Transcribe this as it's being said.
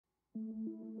Yeah,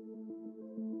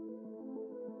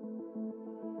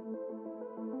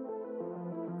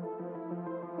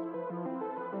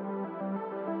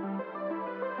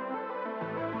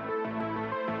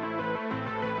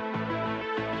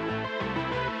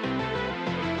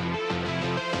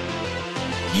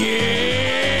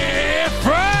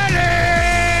 Friday!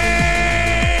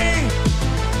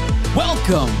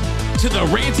 Welcome to the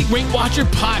Ranting Weight Watcher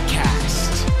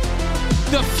podcast,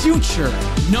 the future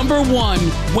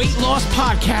 #1 weight loss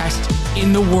podcast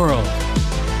in the world.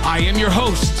 I am your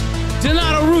host,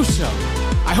 Donato Russo.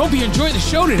 I hope you enjoy the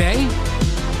show today.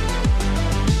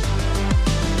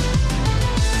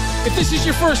 If this is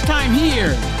your first time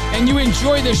here and you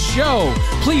enjoy the show,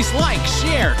 please like,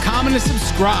 share, comment, and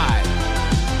subscribe.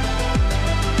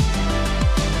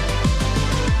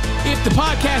 If the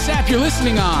podcast app you're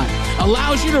listening on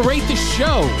allows you to rate the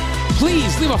show,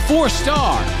 please leave a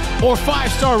 4-star or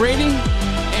 5-star rating.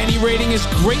 Any rating is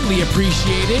greatly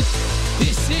appreciated.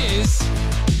 This is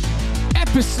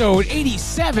episode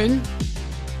 87.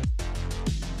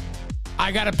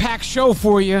 I got a packed show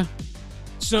for you,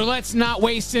 so let's not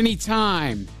waste any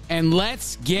time and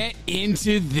let's get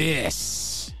into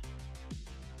this.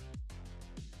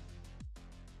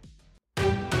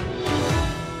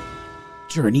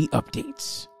 Journey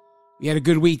updates. We had a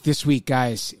good week this week,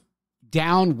 guys.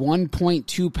 Down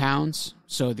 1.2 pounds.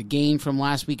 So the gain from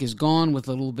last week is gone with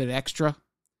a little bit extra.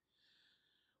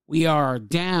 We are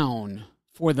down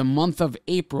for the month of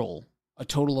April, a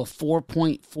total of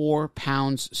 4.4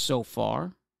 pounds so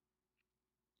far.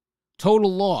 Total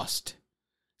lost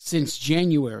since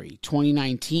January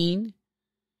 2019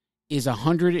 is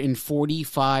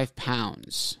 145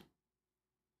 pounds.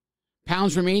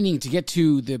 Pounds remaining to get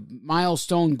to the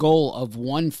milestone goal of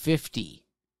 150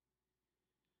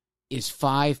 is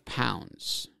 5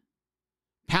 pounds.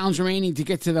 Pounds remaining to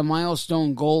get to the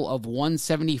milestone goal of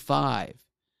 175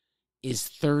 is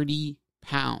 30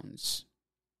 pounds.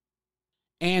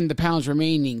 And the pounds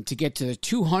remaining to get to the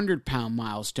 200-pound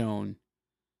milestone,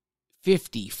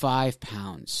 55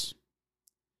 pounds.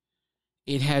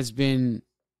 It has been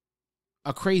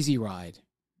a crazy ride.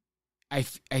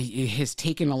 It has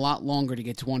taken a lot longer to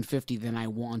get to 150 than I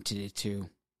wanted it to.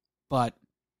 But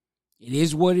it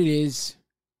is what it is.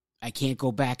 I can't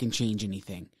go back and change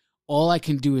anything. All I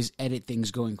can do is edit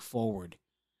things going forward.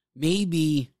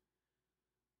 Maybe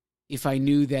if I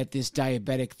knew that this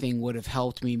diabetic thing would have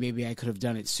helped me, maybe I could have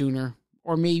done it sooner.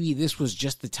 Or maybe this was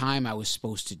just the time I was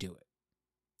supposed to do it.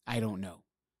 I don't know.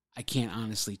 I can't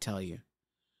honestly tell you.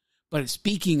 But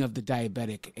speaking of the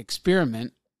diabetic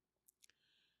experiment,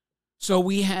 so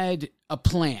we had a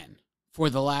plan for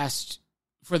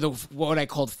what I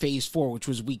called phase 4, which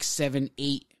was week 7,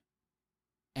 8,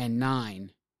 and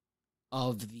 9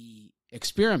 of the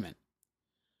experiment.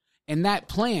 And that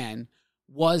plan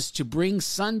was to bring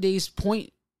Sunday's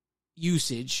point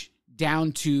usage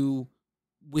down to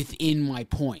within my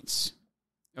points.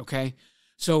 Okay?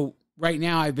 So right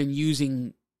now I've been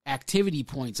using activity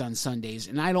points on Sundays,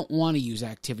 and I don't want to use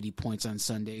activity points on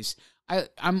Sundays.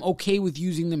 I'm okay with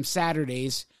using them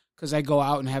Saturdays because I go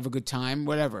out and have a good time,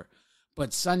 whatever.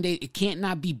 But Sunday, it can't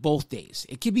not be both days.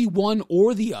 It can be one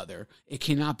or the other. It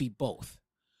cannot be both.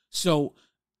 So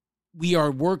we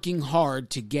are working hard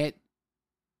to get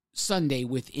Sunday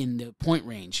within the point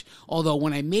range. Although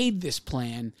when I made this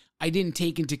plan, I didn't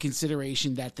take into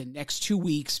consideration that the next 2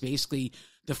 weeks, basically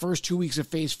the first 2 weeks of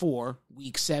phase 4,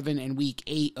 week 7 and week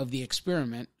 8 of the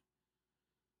experiment,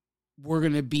 we're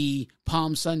going to be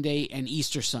Palm Sunday and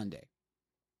Easter Sunday,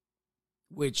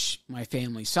 which my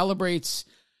family celebrates.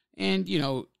 And, you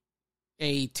know,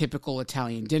 a typical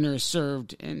Italian dinner is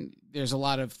served, and there's a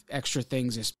lot of extra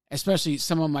things, especially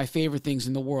some of my favorite things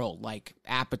in the world, like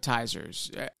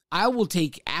appetizers. I will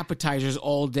take appetizers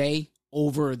all day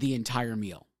over the entire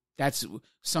meal. That's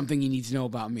something you need to know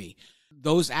about me.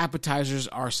 Those appetizers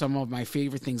are some of my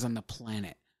favorite things on the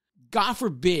planet. God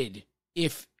forbid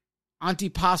if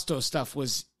antipasto stuff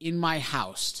was in my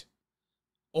house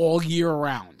all year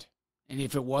round, and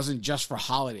if it wasn't just for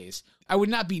holidays, I would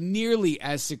not be nearly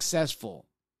as successful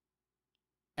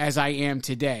as I am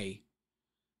today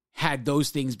had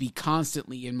those things be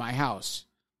constantly in my house.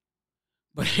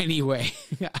 But anyway,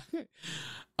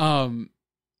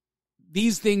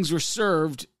 these things were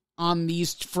served on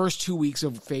these first 2 weeks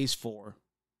of phase 4,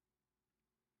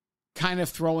 kind of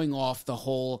throwing off the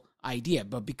whole idea.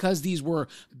 But because these were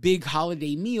big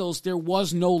holiday meals, there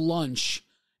was no lunch,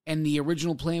 and the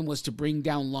original plan was to bring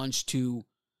down lunch to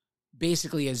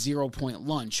basically a 0-point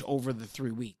lunch over the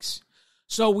 3 weeks.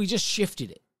 So we just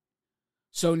shifted it.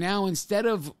 So now instead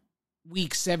of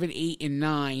week 7, 8, and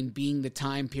 9 being the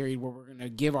time period where we're going to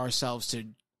give ourselves to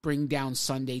bring down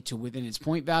Sunday to within its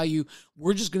point value.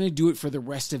 We're just going to do it for the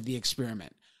rest of the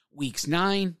experiment. Weeks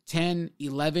 9, 10,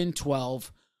 11,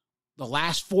 12, the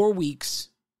last 4 weeks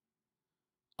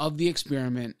of the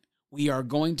experiment, we are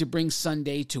going to bring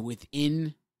Sunday to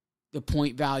within the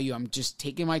point value. I'm just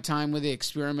taking my time with it,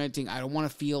 experimenting. I don't want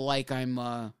to feel like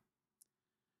I'm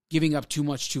giving up too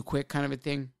much too quick kind of a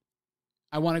thing.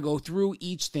 I want to go through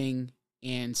each thing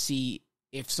and see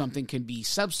if something can be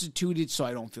substituted so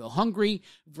I don't feel hungry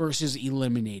versus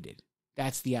eliminated.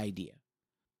 That's the idea.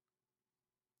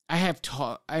 I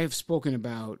have spoken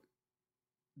about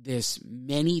this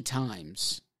many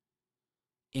times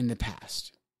in the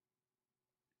past.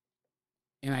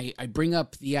 And I bring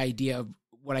up the idea of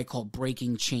what I call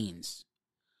breaking chains.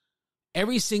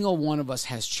 Every single one of us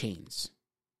has chains.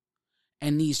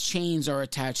 And these chains are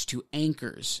attached to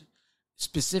anchors,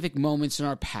 specific moments in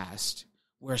our past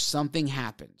where something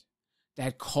happened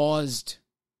that caused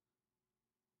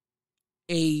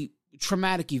a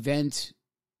traumatic event,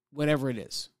 whatever it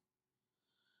is.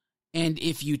 And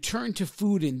if you turn to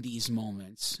food in these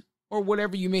moments, or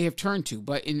whatever you may have turned to,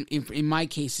 but in my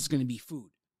case, it's going to be food.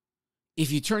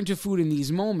 If you turn to food in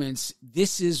these moments,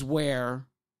 this is where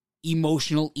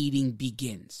emotional eating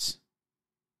begins.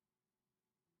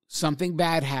 Something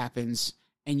bad happens,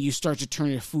 and you start to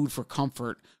turn to food for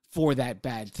comfort for that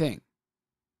bad thing.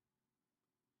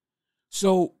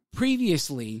 So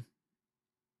previously,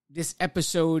 this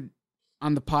episode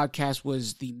on the podcast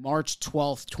was the March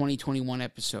 12th, 2021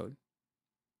 episode.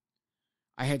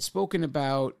 I had spoken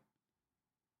about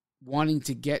wanting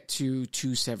to get to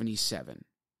 277.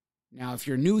 Now, if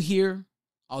you're new here,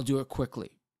 I'll do it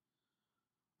quickly.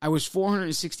 I was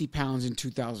 460 pounds in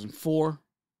 2004.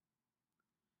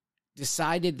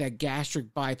 Decided that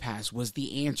gastric bypass was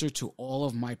the answer to all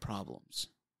of my problems.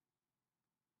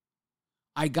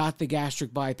 I got the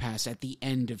gastric bypass at the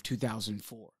end of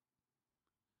 2004.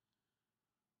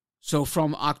 So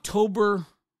from October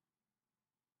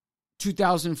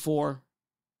 2004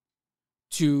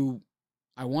 to,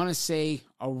 I want to say,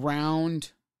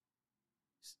 around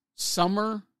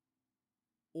summer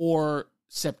or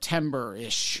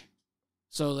September-ish.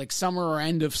 So like summer or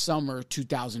end of summer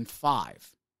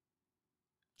 2005.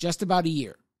 Just about a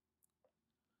year.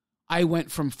 I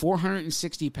went from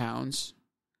 460 pounds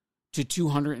to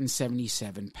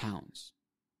 277 pounds.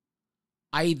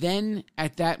 I then,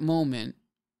 at that moment,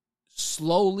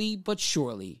 slowly but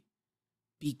surely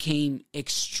became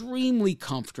extremely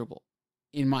comfortable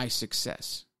in my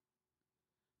success.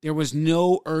 There was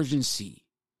no urgency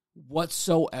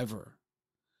whatsoever.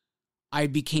 I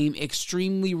became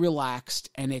extremely relaxed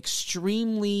and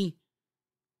extremely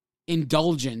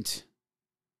indulgent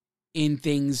in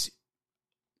things.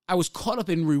 I was caught up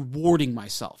in rewarding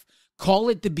myself. Call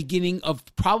it the beginning of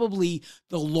probably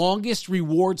the longest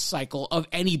reward cycle of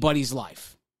anybody's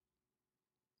life.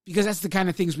 Because that's the kind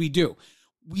of things we do.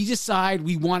 We decide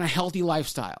we want a healthy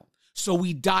lifestyle. So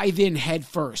we dive in head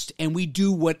first and we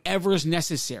do whatever is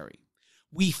necessary.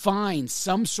 We find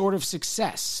some sort of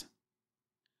success.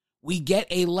 We get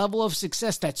a level of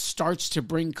success that starts to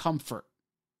bring comfort.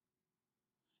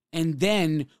 And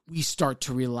then we start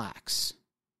to relax.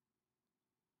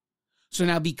 So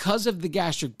now, because of the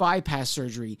gastric bypass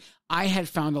surgery, I had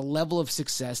found a level of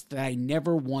success that I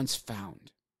never once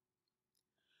found.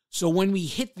 So when we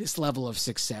hit this level of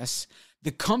success,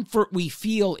 the comfort we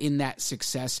feel in that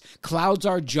success clouds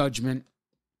our judgment,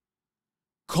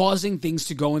 causing things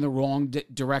to go in the wrong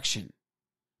direction.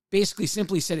 Basically,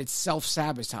 simply said, it's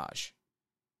self-sabotage.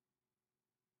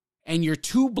 And you're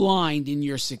too blind in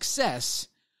your success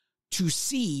to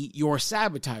see you're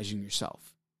sabotaging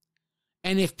yourself.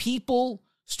 And if people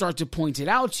start to point it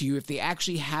out to you, if they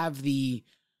actually have the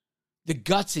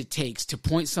guts it takes to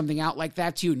point something out like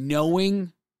that to you,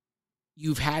 knowing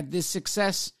you've had this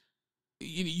success,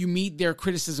 you meet their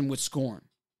criticism with scorn,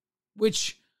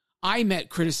 which I met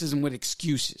criticism with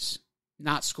excuses,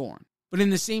 not scorn. But in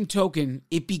the same token,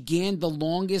 it began the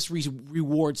longest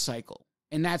reward cycle.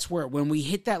 And that's where, when we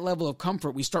hit that level of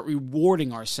comfort, we start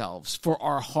rewarding ourselves for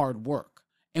our hard work.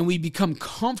 And we become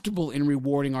comfortable in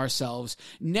rewarding ourselves,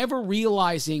 never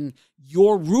realizing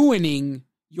you're ruining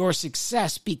your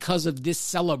success because of this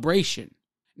celebration.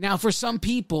 Now, for some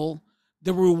people,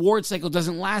 the reward cycle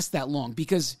doesn't last that long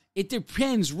because it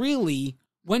depends really,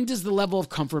 when does the level of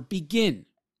comfort begin?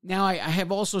 Now, I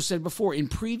have also said before, in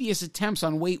previous attempts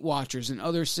on Weight Watchers and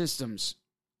other systems,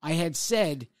 I had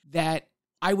said that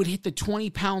I would hit the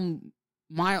 20-pound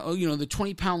mile, the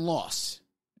 20-pound loss.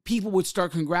 People would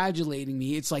start congratulating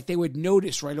me. It's like they would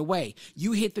notice right away.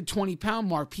 You hit the 20-pound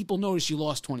mark, people notice you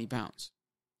lost 20 pounds.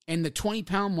 And the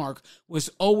 20-pound mark was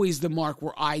always the mark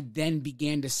where I then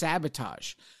began to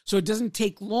sabotage. So it doesn't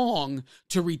take long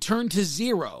to return to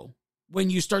zero when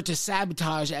you start to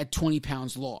sabotage at 20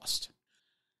 pounds lost.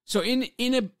 So in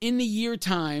the year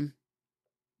time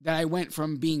that I went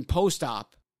from being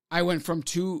post-op, I went from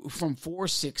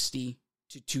 460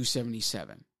 to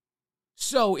 277.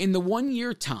 So in the 1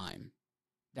 year time,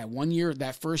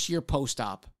 that first year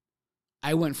post-op,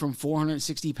 I went from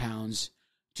 460 pounds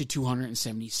to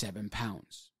 277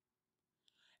 pounds.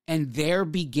 And there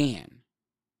began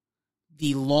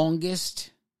the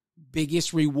longest,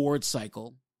 biggest reward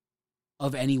cycle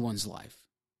of anyone's life,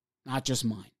 not just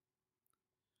mine.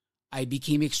 I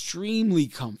became extremely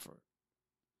comfortable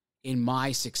in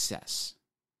my success.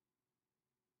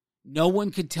 No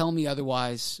one could tell me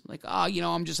otherwise, like,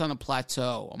 I'm just on a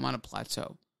plateau. I'm on a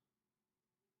plateau.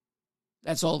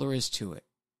 That's all there is to it.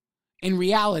 In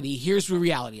reality, here's the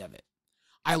reality of it.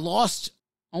 I lost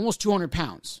almost 200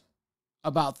 pounds,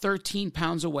 about 13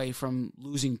 pounds away from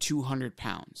losing 200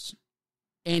 pounds.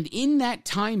 And in that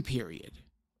time period,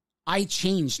 I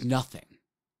changed nothing.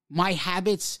 My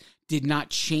habits did not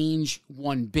change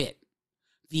one bit.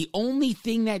 The only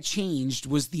thing that changed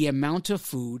was the amount of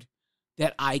food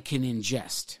that I can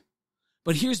ingest.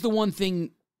 But here's the one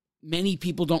thing many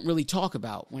people don't really talk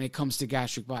about when it comes to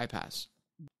gastric bypass.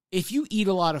 If you eat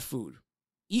a lot of food,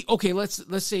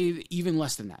 let's say even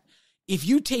less than that. If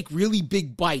you take really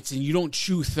big bites and you don't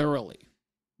chew thoroughly,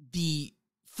 the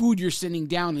food you're sending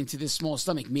down into this small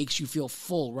stomach makes you feel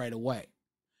full right away.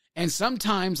 And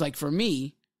sometimes, like for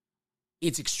me,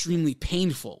 it's extremely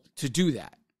painful to do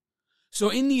that. So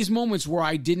in these moments where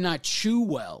I did not chew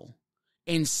well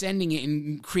and sending it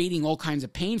and creating all kinds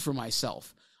of pain for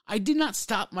myself, I did not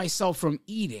stop myself from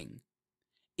eating.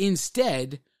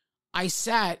 Instead, I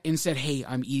sat and said, hey,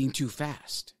 I'm eating too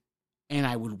fast. And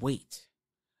I would wait.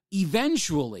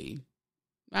 Eventually,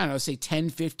 I don't know, say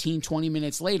 10, 15, 20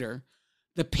 minutes later,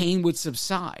 the pain would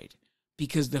subside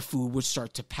because the food would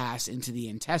start to pass into the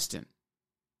intestine.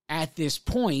 At this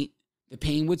point, the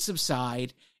pain would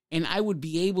subside and I would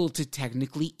be able to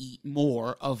technically eat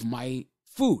more of my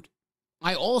food.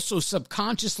 I also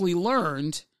subconsciously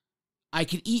learned I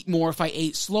could eat more if I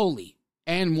ate slowly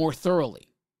and more thoroughly.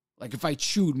 Like if I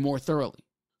chewed more thoroughly.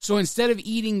 So instead of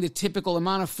eating the typical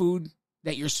amount of food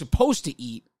that you're supposed to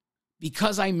eat,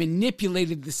 because I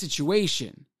manipulated the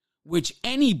situation, which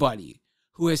anybody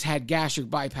who has had gastric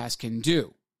bypass can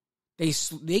do,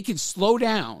 they can slow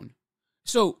down.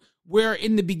 So where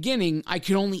in the beginning I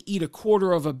could only eat a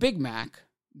quarter of a Big Mac,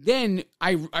 then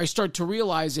I start to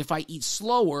realize if I eat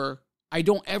slower, I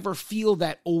don't ever feel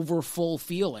that over full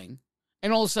feeling.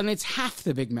 And all of a sudden it's half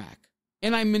the Big Mac.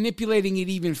 And I'm manipulating it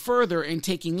even further and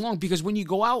taking long because when you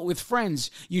go out with friends,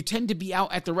 you tend to be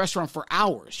out at the restaurant for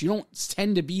hours. You don't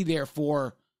tend to be there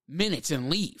for minutes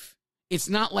and leave. It's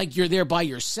not like you're there by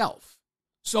yourself.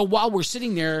 So while we're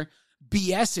sitting there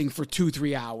BSing for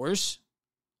 2-3 hours,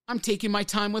 I'm taking my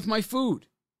time with my food.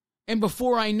 And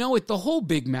before I know it, the whole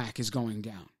Big Mac is going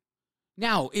down.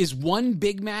 Now, is one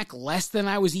Big Mac less than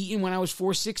I was eating when I was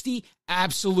 460?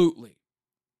 Absolutely.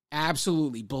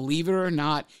 Absolutely. Believe it or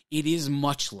not, it is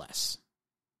much less.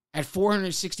 At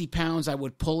 460 pounds, I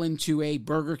would pull into a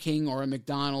Burger King or a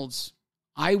McDonald's.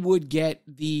 I would get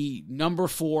the number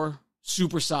 4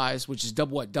 supersize, which is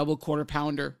double quarter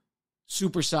pounder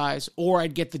supersize, or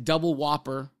I'd get the double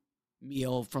Whopper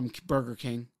meal from Burger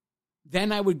King.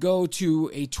 Then I would go to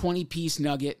a 20-piece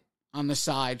nugget on the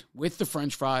side with the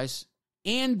French fries.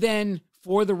 And then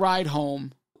for the ride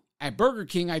home, at Burger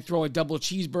King, I'd throw a double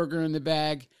cheeseburger in the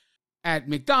bag. At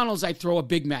McDonald's, I'd throw a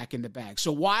Big Mac in the bag.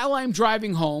 So while I'm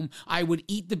driving home, I would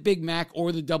eat the Big Mac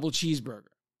or the double cheeseburger.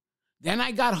 Then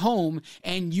I got home,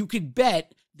 and you could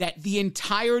bet that the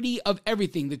entirety of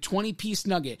everything, the 20-piece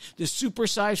nugget, the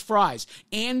supersized fries,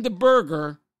 and the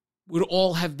burger would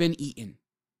all have been eaten.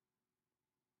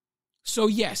 So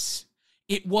yes,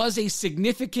 it was a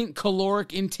significant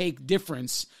caloric intake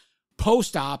difference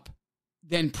post-op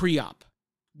than pre-op,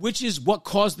 which is what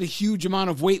caused the huge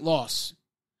amount of weight loss.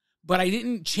 But I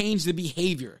didn't change the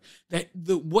behavior.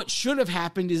 What should have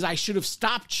happened is I should have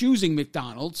stopped choosing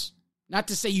McDonald's. Not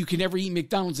to say you can never eat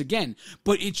McDonald's again,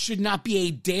 but it should not be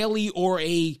a daily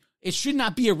it should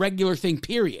not be a regular thing,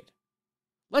 period.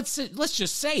 Let's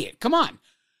just say it. Come on.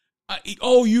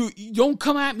 You don't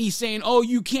come at me saying,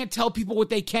 you can't tell people what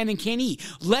they can and can't eat.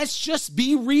 Let's just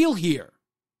be real here.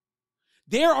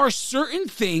 There are certain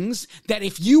things that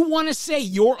if you want to say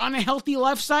you're on a healthy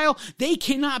lifestyle, they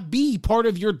cannot be part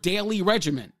of your daily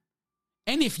regimen.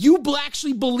 And if you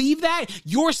actually believe that,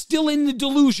 you're still in the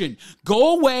delusion.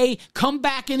 Go away, come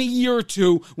back in a year or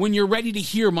two when you're ready to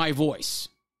hear my voice.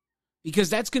 because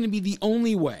that's going to be the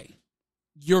only way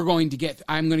I'm going to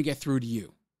get through to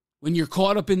you. When you're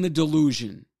caught up in the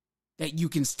delusion that you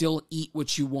can still eat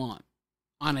what you want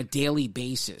on a daily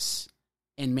basis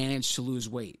and manage to lose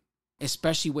weight,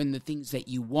 especially when the things that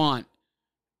you want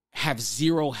have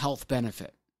zero health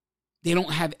benefit. They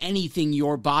don't have anything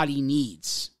your body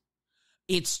needs.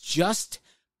 It's just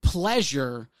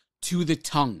pleasure to the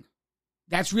tongue.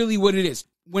 That's really what it is.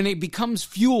 When it becomes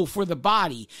fuel for the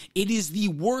body, it is the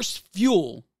worst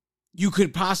fuel you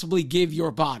could possibly give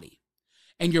your body.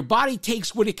 And your body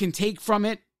takes what it can take from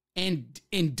it and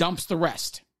dumps the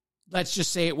rest. Let's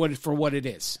just say it for what it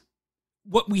is.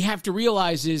 What we have to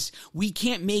realize is we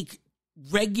can't make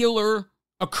regular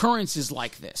occurrences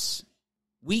like this.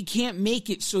 We can't make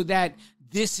it so that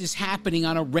this is happening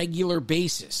on a regular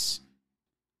basis.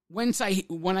 When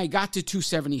I got to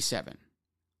 277,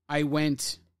 I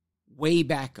went way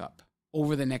back up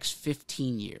over the next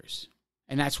 15 years.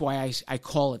 And that's why I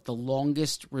call it the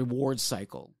longest reward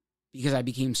cycle, because I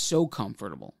became so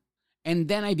comfortable. And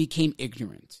then I became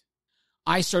ignorant.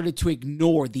 I started to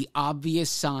ignore the obvious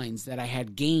signs that I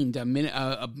had gained a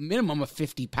minimum of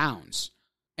 50 pounds.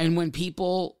 And when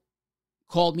people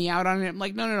called me out on it, I'm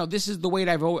like, no, this is the weight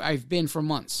I've been for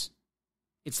months.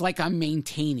 It's like I'm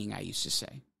maintaining, I used to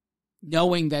say,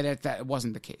 knowing that that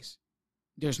wasn't the case.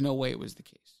 There's no way it was the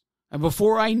case. And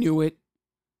before I knew it,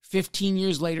 15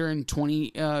 years later in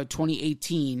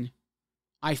 2018,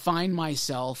 I find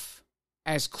myself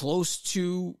as close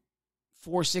to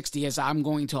 460 as I'm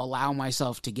going to allow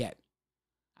myself to get.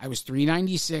 I was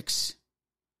 396,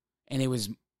 and it was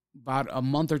about a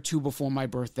month or two before my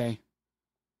birthday,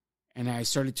 and I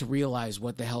started to realize,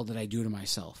 what the hell did I do to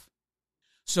myself?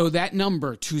 So that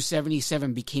number,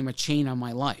 277, became a chain on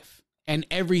my life, and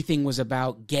everything was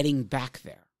about getting back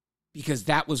there, because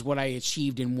that was what I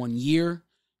achieved in 1 year.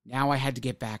 Now I had to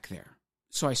get back there.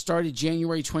 So I started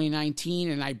January 2019,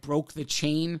 and I broke the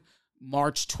chain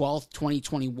March 12th,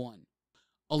 2021.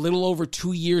 A little over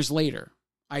 2 years later,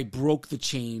 I broke the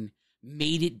chain,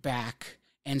 made it back,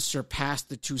 and surpassed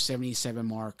the 277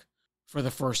 mark for the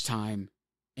first time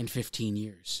in 15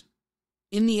 years.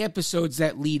 In the episodes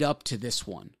that lead up to this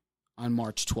one on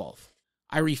March 12th,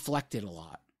 I reflected a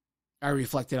lot. I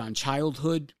reflected on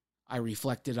childhood. I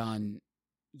reflected on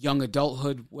young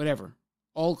adulthood, whatever.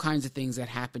 All kinds of things that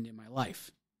happened in my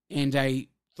life. And I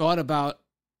thought about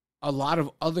a lot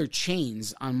of other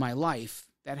chains on my life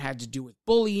that had to do with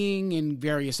bullying and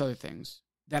various other things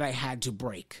that I had to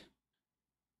break.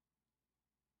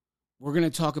 We're going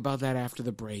to talk about that after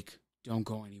the break. Don't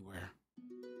go anywhere.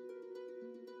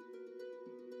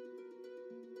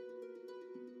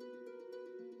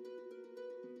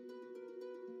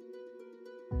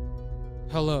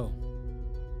 Hello,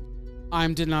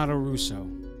 I'm Donato Russo,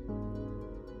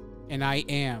 and I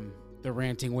am the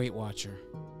Ranting Weight Watcher.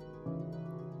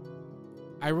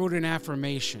 I wrote an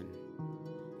affirmation.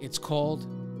 It's called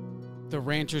the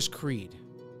Ranter's Creed.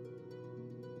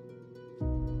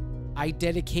 I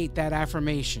dedicate that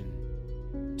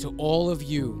affirmation to all of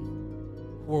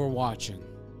you who are watching.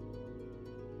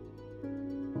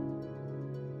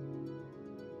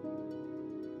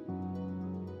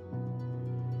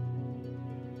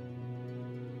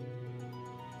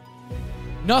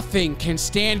 Nothing can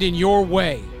stand in your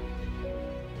way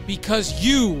because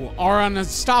you are an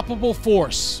unstoppable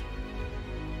force.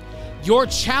 Your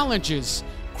challenges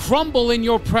crumble in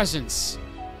your presence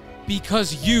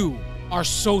because you are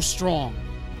so strong.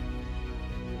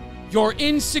 Your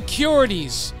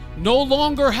insecurities no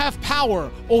longer have power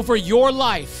over your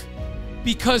life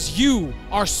because you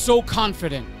are so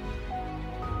confident.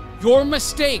 Your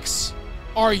mistakes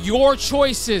are your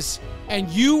choices, and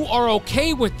you are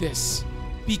okay with this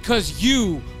because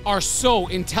you are so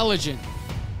intelligent.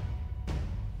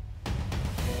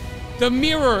 The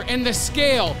mirror and the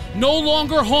scale no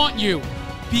longer haunt you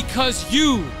because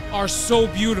you are so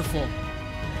beautiful.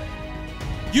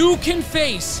 You can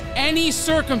face any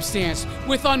circumstance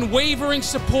with unwavering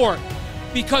support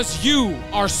because you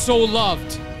are so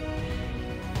loved.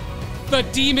 The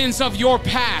demons of your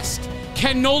past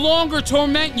can no longer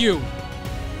torment you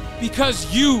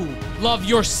because you love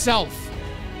yourself.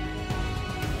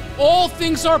 All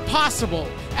things are possible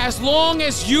as long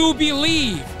as you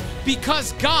believe,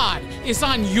 because God is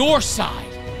on your side.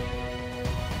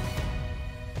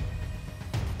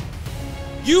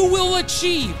 You will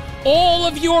achieve all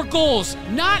of your goals,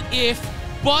 not if,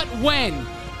 but when,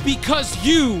 because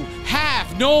you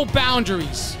have no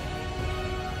boundaries.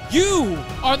 You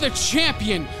are the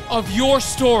champion of your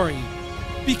story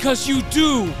because you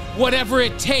do whatever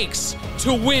it takes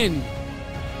to win.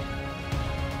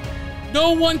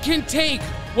 No one can take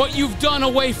what you've done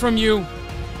away from you.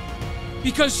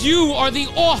 because you are the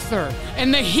author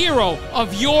and the hero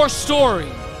of your story.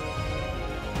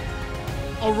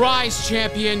 Arise,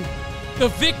 champion. The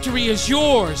victory is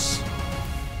yours.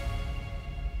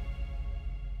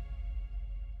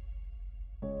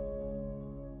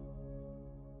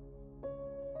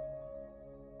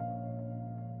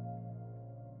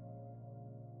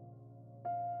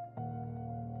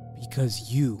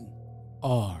 Because you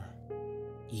are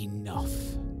enough.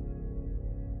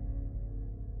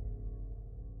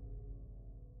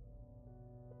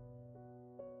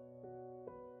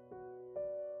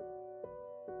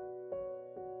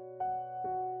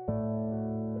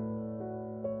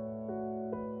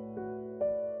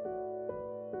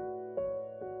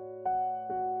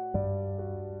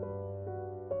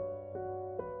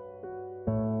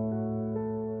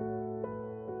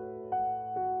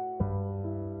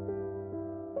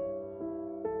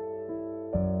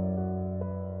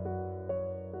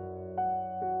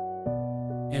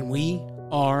 And we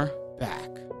are back.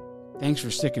 Thanks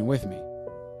for sticking with me.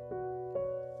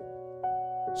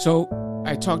 So,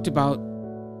 I talked about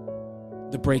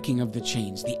the breaking of the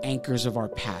chains, the anchors of our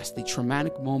past, the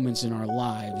traumatic moments in our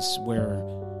lives where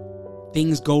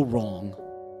things go wrong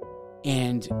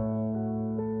and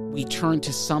we turn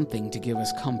to something to give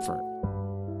us comfort.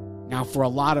 Now, for a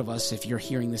lot of us, if you're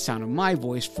hearing the sound of my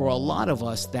voice, for a lot of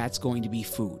us, that's going to be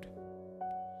food.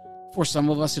 For some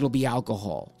of us, it'll be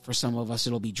alcohol. For some of us,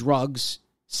 it'll be drugs,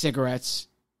 cigarettes,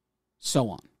 so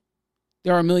on.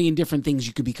 There are a million different things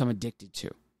you could become addicted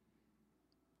to.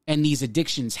 And these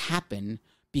addictions happen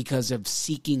because of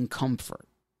seeking comfort.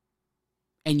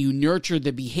 And you nurture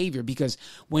the behavior because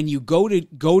when you go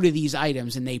to these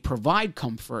items and they provide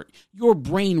comfort, your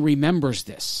brain remembers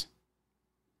this.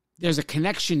 There's a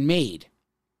connection made.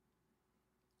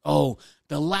 Oh,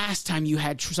 the last time you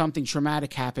had something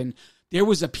traumatic happen, there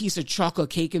was a piece of chocolate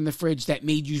cake in the fridge that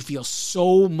made you feel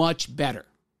so much better.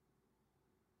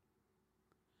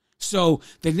 So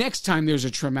the next time there's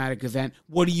a traumatic event,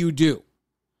 what do?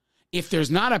 If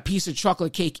there's not a piece of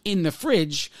chocolate cake in the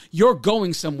fridge, you're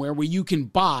going somewhere where you can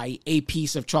buy a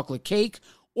piece of chocolate cake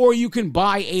or you can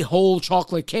buy a whole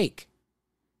chocolate cake.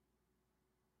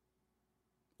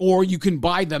 Or you can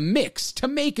buy the mix to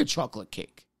make a chocolate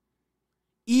cake.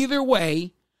 Either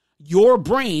way, your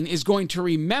brain is going to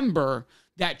remember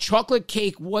that chocolate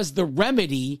cake was the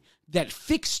remedy that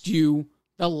fixed you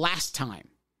the last time.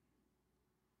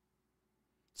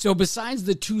 So besides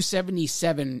the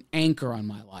 277 anchor on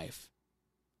my life,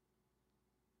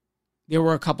 there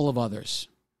were a couple of others.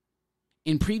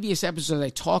 In previous episodes, I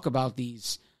talk about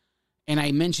these, and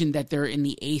I mentioned that they're in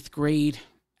the 8th grade.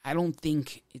 I don't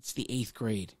think it's the 8th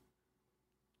grade.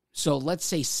 So let's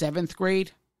say 7th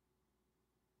grade.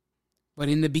 But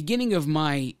in the beginning of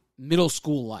my middle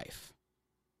school life,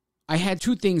 I had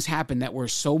two things happen that were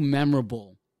so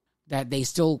memorable that they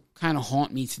still kind of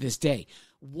haunt me to this day.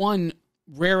 One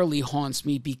rarely haunts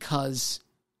me because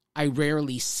I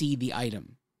rarely see the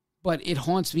item, but it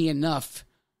haunts me enough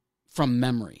from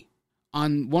memory.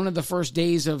 On one of the first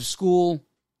days of school,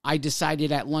 I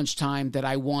decided at lunchtime that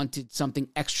I wanted something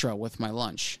extra with my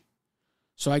lunch.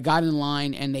 So I got in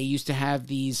line, and they used to have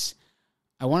these,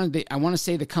 I want to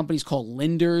say the company's called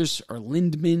Linders or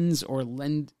Lindmans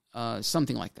or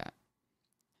something like that.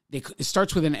 It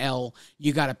starts with an L.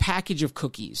 You got a package of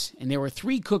cookies, and there were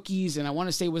 3 cookies, and I want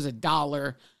to say it was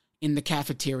 $1 in the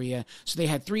cafeteria. So they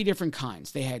had 3 different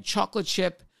kinds. They had chocolate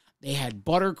chip, they had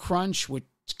butter crunch, which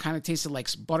kind of tasted like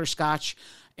butterscotch,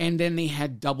 and then they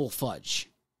had double fudge.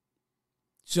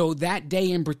 So that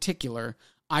day in particular,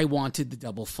 I wanted the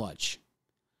double fudge.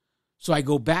 So I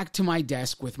go back to my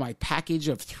desk with my package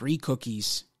of 3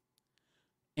 cookies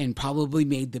and probably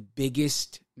made the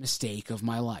biggest mistake of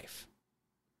my life.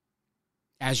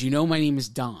 As you know, my name is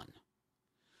Don.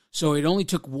 So it only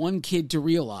took one kid to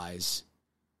realize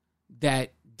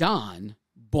that Don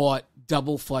bought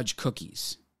double fudge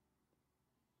cookies.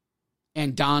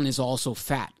 And Don is also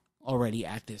fat already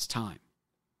at this time.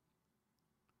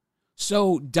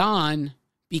 So Don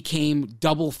became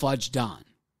double fudge Don.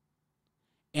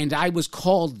 And I was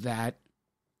called that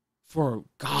for,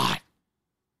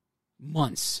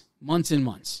 months and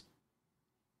months.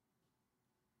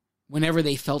 Whenever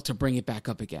they felt to bring it back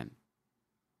up again.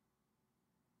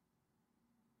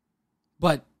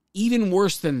 But even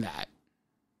worse than that,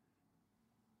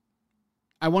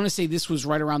 I want to say this was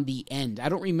right around the end. I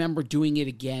don't remember doing it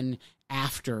again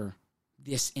after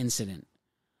this incident.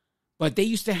 But they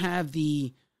used to have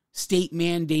the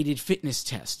state-mandated fitness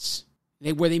tests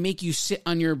where they make you sit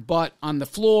on your butt on the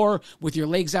floor with your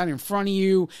legs out in front of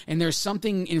you, and there's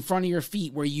something in front of your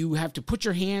feet where you have to put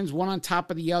your hands one on top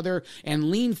of the other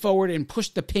and lean forward and push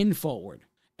the pin forward.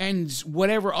 and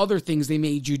whatever other things they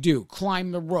made you do,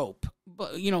 climb the rope,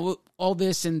 all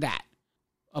this and that,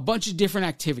 a bunch of different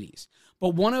activities.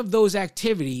 But one of those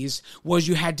activities was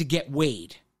you had to get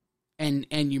weighed and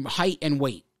your height and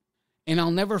weight. And I'll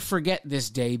never forget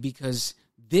this day, because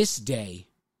this day,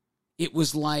 it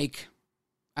was like,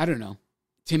 I don't know,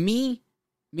 to me,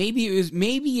 maybe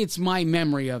it's my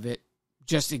memory of it,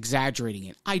 just exaggerating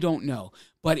it. I don't know.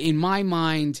 But in my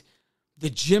mind, the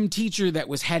gym teacher that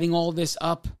was heading all this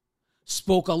up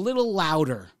spoke a little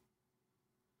louder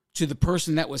to the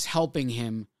person that was helping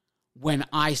him when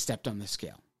I stepped on the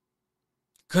scale.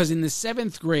 Because in the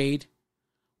 7th grade,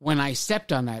 when I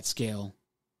stepped on that scale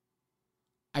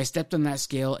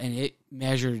and it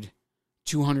measured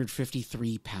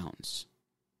 253 pounds.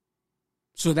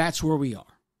 So that's where we are.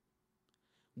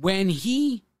 When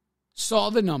he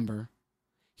saw the number,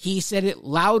 he said it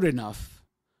loud enough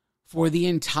for the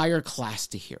entire class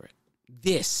to hear it.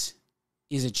 This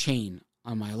is a chain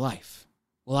on my life.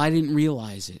 Well, I didn't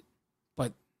realize it,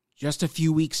 but just a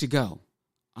few weeks ago,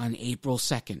 on April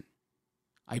 2nd,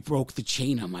 I broke the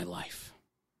chain on my life.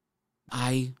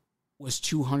 I was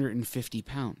 250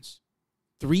 pounds,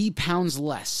 3 pounds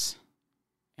less,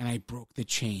 and I broke the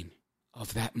chain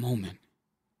of that moment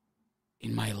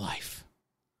in my life.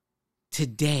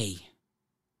 Today,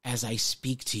 as I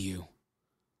speak to you,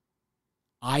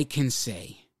 I can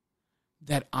say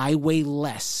that I weigh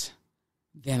less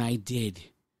than I did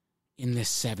in the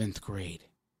 7th grade.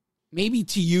 Maybe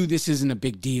to you this isn't a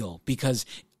big deal because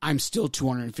I'm still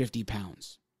 250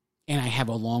 pounds and I have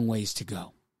a long ways to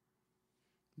go.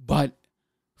 But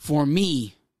for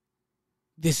me,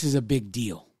 this is a big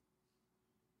deal.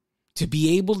 To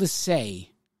be able to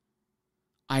say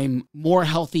I'm more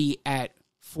healthy at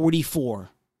 44,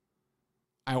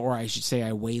 or I should say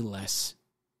I weigh less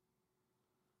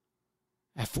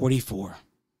at 44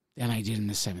 than I did in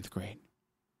the 7th grade.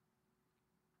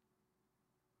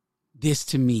 This,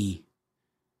 to me,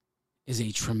 is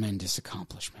a tremendous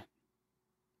accomplishment.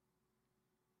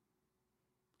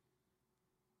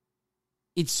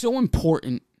 It's so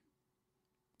important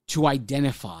to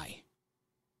identify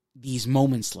these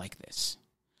moments like this,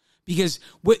 because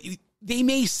they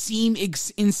may seem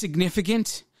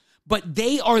insignificant, but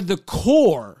they are the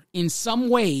core in some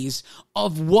ways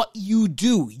of what you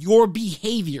do, your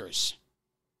behaviors.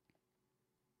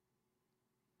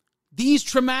 These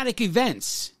traumatic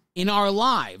events in our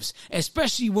lives,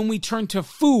 especially when we turn to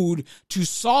food to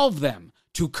solve them,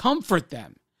 to comfort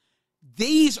them,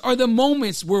 these are the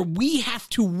moments where we have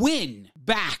to win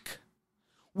back.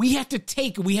 We have to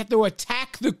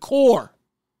attack the core.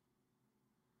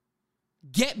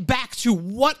 Get back to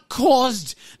what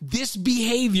caused this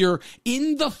behavior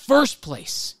in the first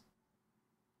place.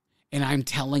 And I'm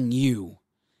telling you,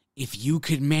 if you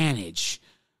can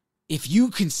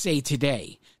say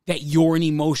today that you're an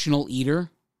emotional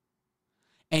eater,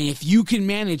 and if you can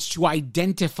manage to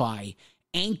identify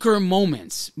anchor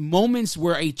moments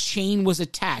where a chain was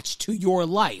attached to your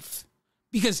life,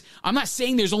 because I'm not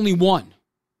saying there's only one.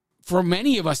 For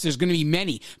many of us, there's going to be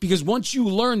many, because once you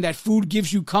learn that food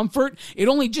gives you comfort, it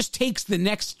only just takes the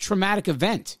next traumatic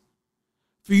event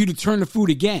for you to turn to food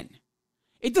again.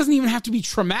 It doesn't even have to be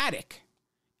traumatic.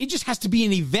 It just has to be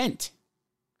an event.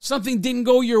 Something didn't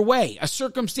go your way, a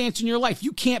circumstance in your life.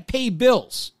 You can't pay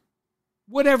bills,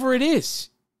 whatever it is.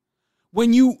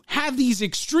 When you have these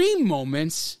extreme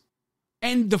moments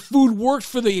and the food worked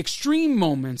for the extreme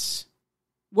moments,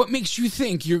 what makes you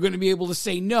think you're going to be able to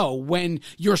say no when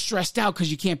you're stressed out because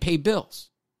you can't pay bills?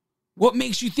 What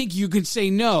makes you think you can say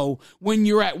no when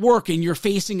you're at work and you're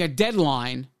facing a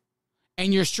deadline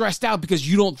and you're stressed out because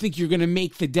you don't think you're going to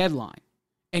make the deadline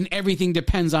and everything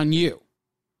depends on you?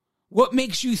 What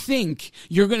makes you think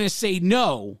you're going to say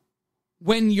no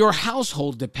when your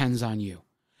household depends on you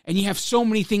and you have so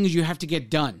many things you have to get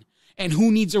done? And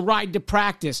who needs a ride to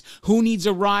practice? Who needs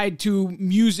a ride to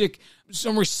music,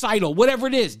 some recital, whatever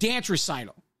it is, dance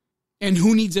recital? And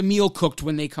who needs a meal cooked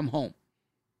when they come home?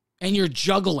 And you're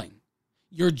juggling.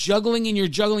 You're juggling and you're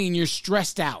juggling and you're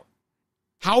stressed out.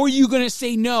 How are you going to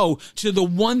say no to the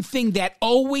one thing that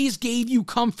always gave you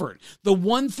comfort? The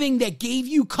one thing that gave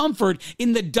you comfort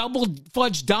in the double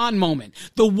fudge Don moment.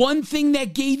 The one thing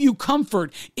that gave you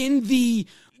comfort in the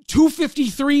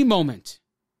 253 moment.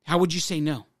 How would you say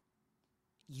no?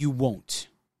 You won't.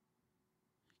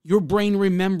 Your brain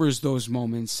remembers those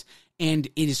moments, and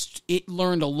it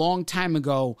learned a long time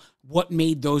ago what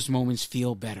made those moments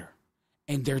feel better.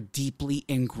 And they're deeply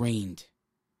ingrained.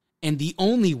 And the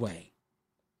only way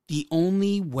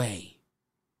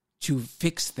to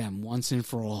fix them once and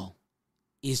for all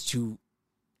is to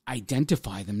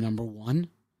identify them, number one,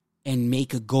 and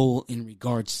make a goal in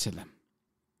regards to them.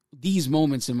 these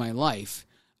moments in my life,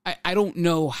 I don't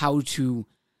know how to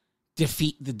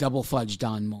defeat the double fudge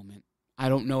Don moment. I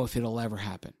don't know if it'll ever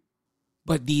happen.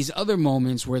 But these other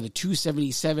moments where the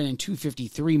 277 and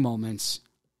 253 moments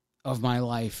of my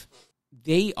life,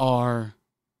 they are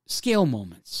scale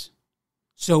moments.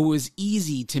 So it was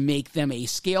easy to make them a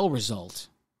scale result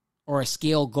or a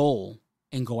scale goal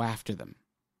and go after them.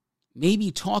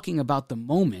 Maybe talking about the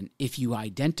moment, if you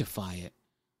identify it,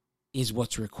 is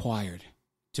what's required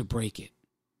to break it.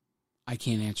 I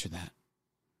can't answer that.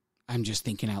 I'm just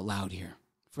thinking out loud here.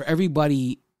 For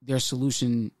everybody, their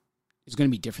solution is going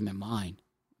to be different than mine.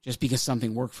 Just because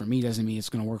something worked for me doesn't mean it's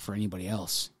going to work for anybody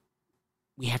else.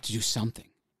 We have to do something.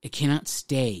 It cannot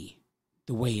stay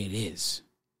the way it is.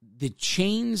 The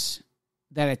chains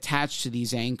that attach to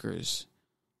these anchors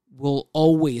will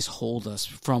always hold us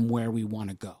from where we want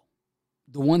to go.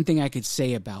 The one thing I could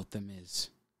say about them is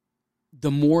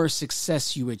the more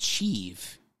success you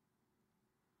achieve,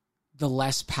 the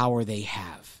less power they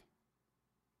have.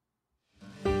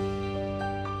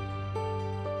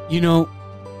 You know,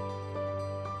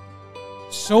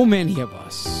 so many of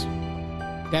us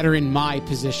that are in my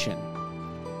position,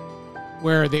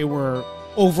 where they were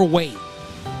overweight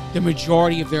the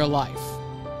majority of their life,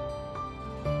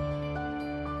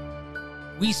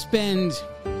 we spend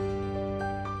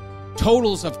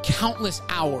totals of countless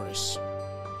hours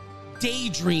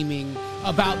daydreaming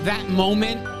about that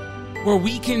moment where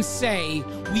we can say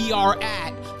we are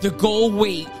at the goal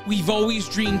weight we've always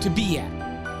dreamed to be at.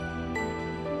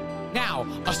 Now,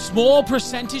 a small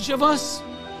percentage of us,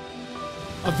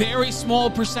 a very small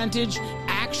percentage,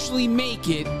 actually make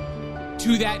it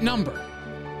to that number.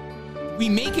 We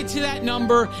make it to that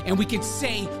number and we can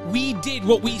say we did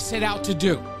what we set out to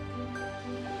do.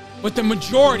 But the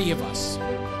majority of us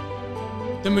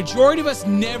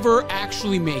never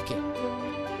actually make it.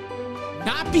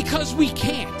 Not because we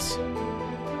can't,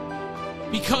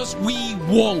 because we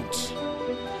won't.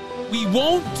 We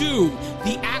won't do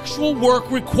the actual work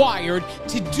required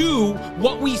to do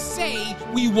what we say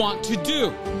we want to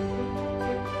do.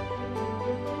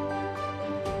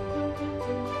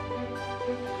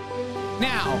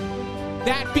 Now,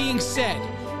 that being said,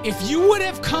 if you would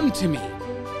have come to me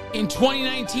in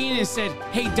 2019 and said,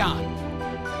 hey, Don,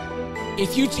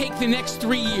 if you take the next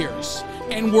 3 years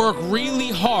and work really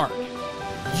hard,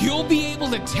 you'll be able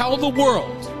to tell the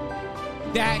world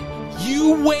that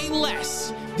you weigh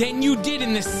less than you did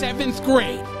in the 7th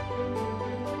grade,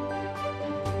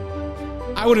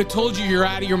 I would have told you you're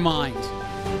out of your mind.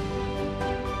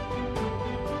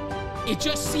 It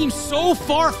just seems so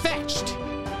far-fetched.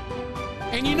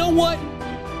 And you know what?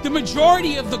 The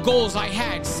majority of the goals I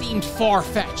had seemed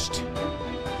far-fetched.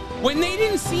 When they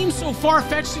didn't seem so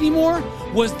far-fetched anymore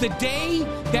was the day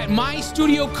that my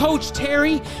studio coach,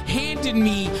 Terry, handed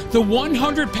me the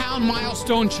 100-pound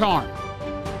milestone charm.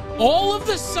 All of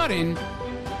a sudden,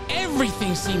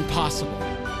 everything seemed possible.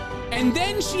 And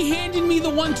then she handed me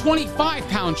the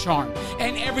 125-pound charm,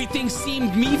 and everything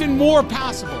seemed even more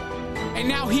possible. And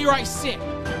now here I sit,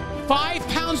 5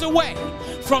 pounds away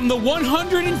from the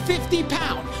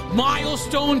 150-pound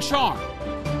milestone charm.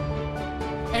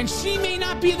 And she may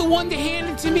not be the one to hand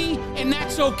it to me, and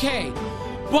that's okay.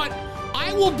 But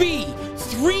I will be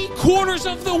 3/4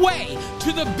 of the way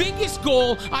to the biggest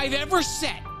goal I've ever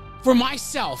set for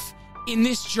myself in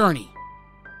this journey.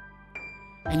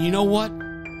 And you know what?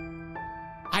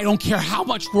 I don't care how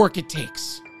much work it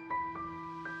takes.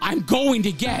 I'm going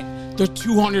to get the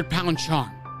 200-pound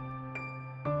charm,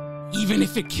 even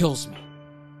if it kills me.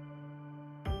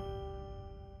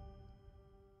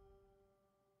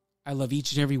 I love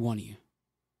each and every one of you.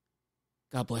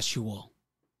 God bless you all.